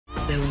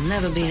there will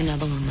never be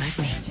another one like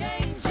me.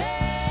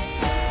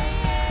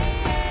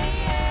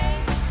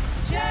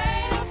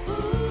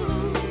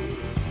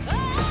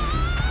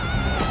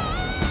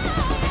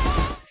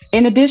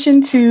 In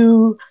addition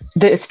to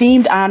the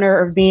esteemed honor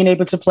of being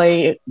able to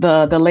play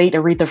the late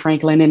Aretha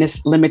Franklin in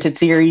this limited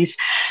series,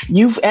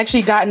 you've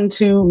actually gotten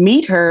to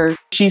meet her.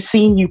 She's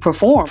seen you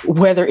perform,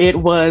 whether it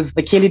was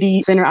the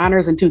Kennedy Center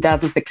Honors in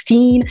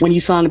 2016, when you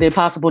sung The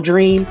Impossible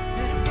Dream,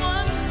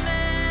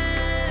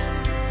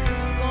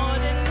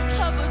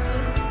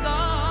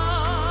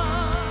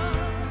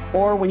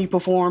 or when you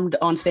performed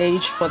on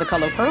stage for The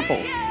Color Purple.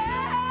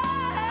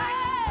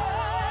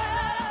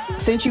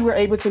 Since you were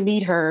able to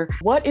meet her,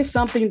 what is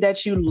something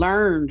that you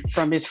learned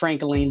from Miss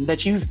Franklin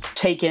that you've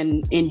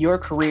taken in your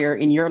career,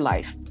 in your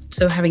life?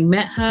 So having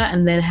met her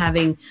and then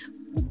having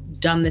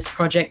done this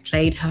project,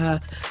 played her,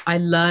 I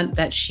learned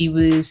that she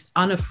was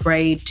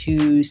unafraid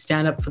to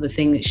stand up for the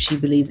thing that she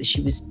believed that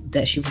she was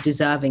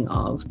deserving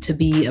of. To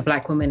be a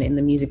Black woman in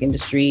the music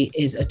industry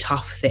is a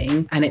tough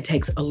thing, and it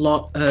takes a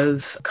lot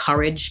of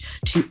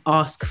courage to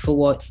ask for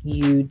what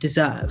you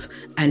deserve.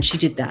 And she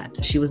did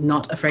that. She was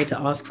not afraid to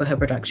ask for her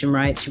production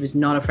rights. She was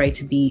not afraid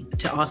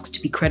to ask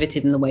to be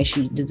credited in the way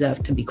she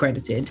deserved to be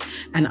credited.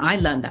 And I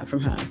learned that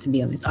from her, to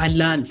be honest. I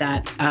learned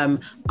that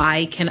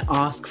I can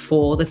ask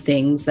for the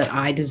things that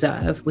I deserve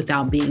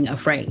without being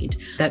afraid.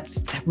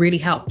 That's really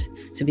helped,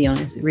 to be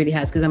honest. It really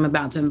has, because I'm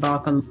about to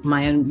embark on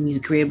my own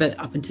music career. But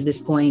up until this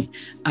point,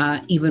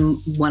 even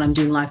when I'm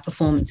doing live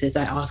performances,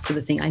 I ask for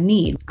the thing I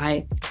need.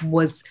 I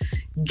was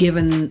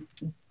given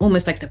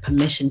almost like the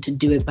permission to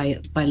do it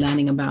by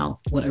learning about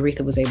what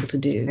Aretha was able to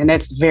do. And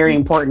that's very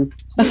important,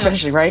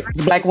 especially, right?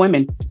 It's Black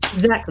women.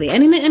 Exactly.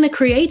 And in a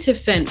creative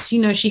sense,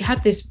 you know, she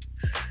had this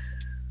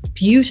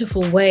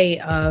beautiful way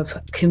of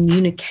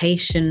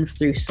communication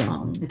through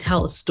song, and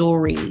tell a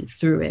story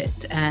through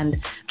it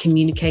and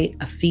communicate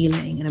a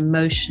feeling, an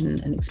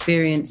emotion, an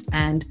experience.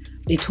 And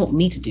it taught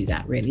me to do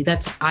that, really.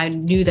 I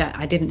knew that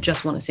I didn't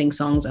just want to sing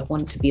songs. I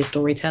wanted to be a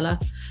storyteller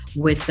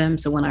with them.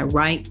 So when I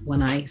write,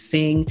 when I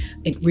sing,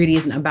 it really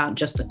isn't about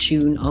just the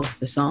tune of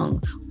the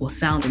song or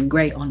sounding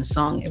great on a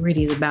song. It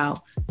really is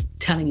about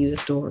telling you the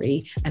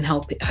story and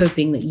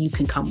hoping that you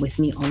can come with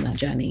me on that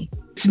journey.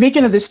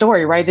 Speaking of this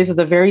story, right, this is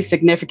a very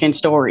significant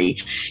story.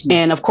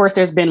 And of course,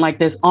 there's been like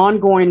this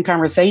ongoing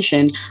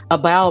conversation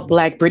about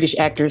Black British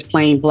actors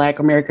playing Black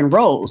American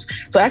roles.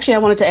 So actually, I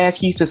wanted to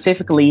ask you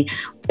specifically,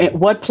 at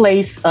what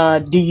place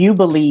do you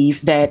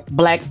believe that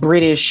Black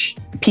British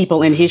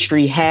people in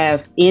history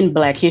have in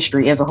Black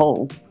history as a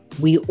whole?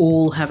 We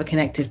all have a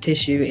connective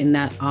tissue in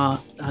that our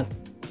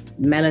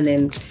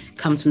melanin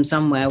comes from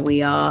somewhere.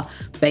 We are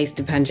based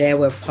in Pangaea.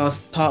 We're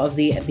part of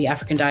the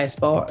African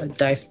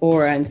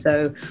diaspora. And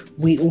so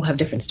we all have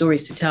different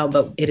stories to tell,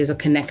 but it is a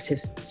connective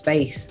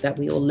space that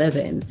we all live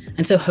in.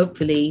 And so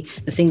hopefully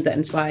the things that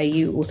inspire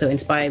you also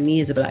inspire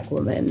me as a Black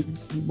woman.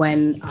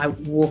 When I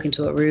walk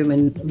into a room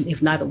and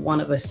if neither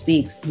one of us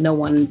speaks, no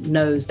one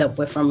knows that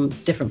we're from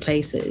different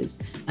places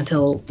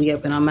until we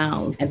open our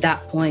mouths. At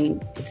that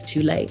point, it's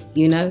too late,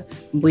 you know?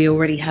 We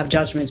already have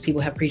judgments.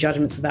 People have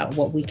prejudgments about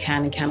what we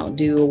can and cannot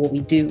do, or what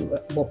we do,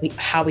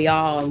 how we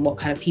are and what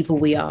kind of people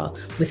we are,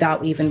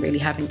 without even really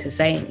having to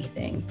say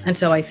anything. And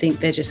so I think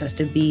there just has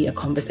to be a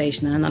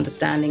conversation and an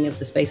understanding of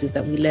the spaces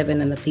that we live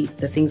in and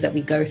the things that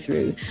we go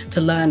through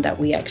to learn that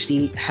we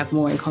actually have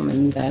more in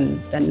common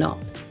than not.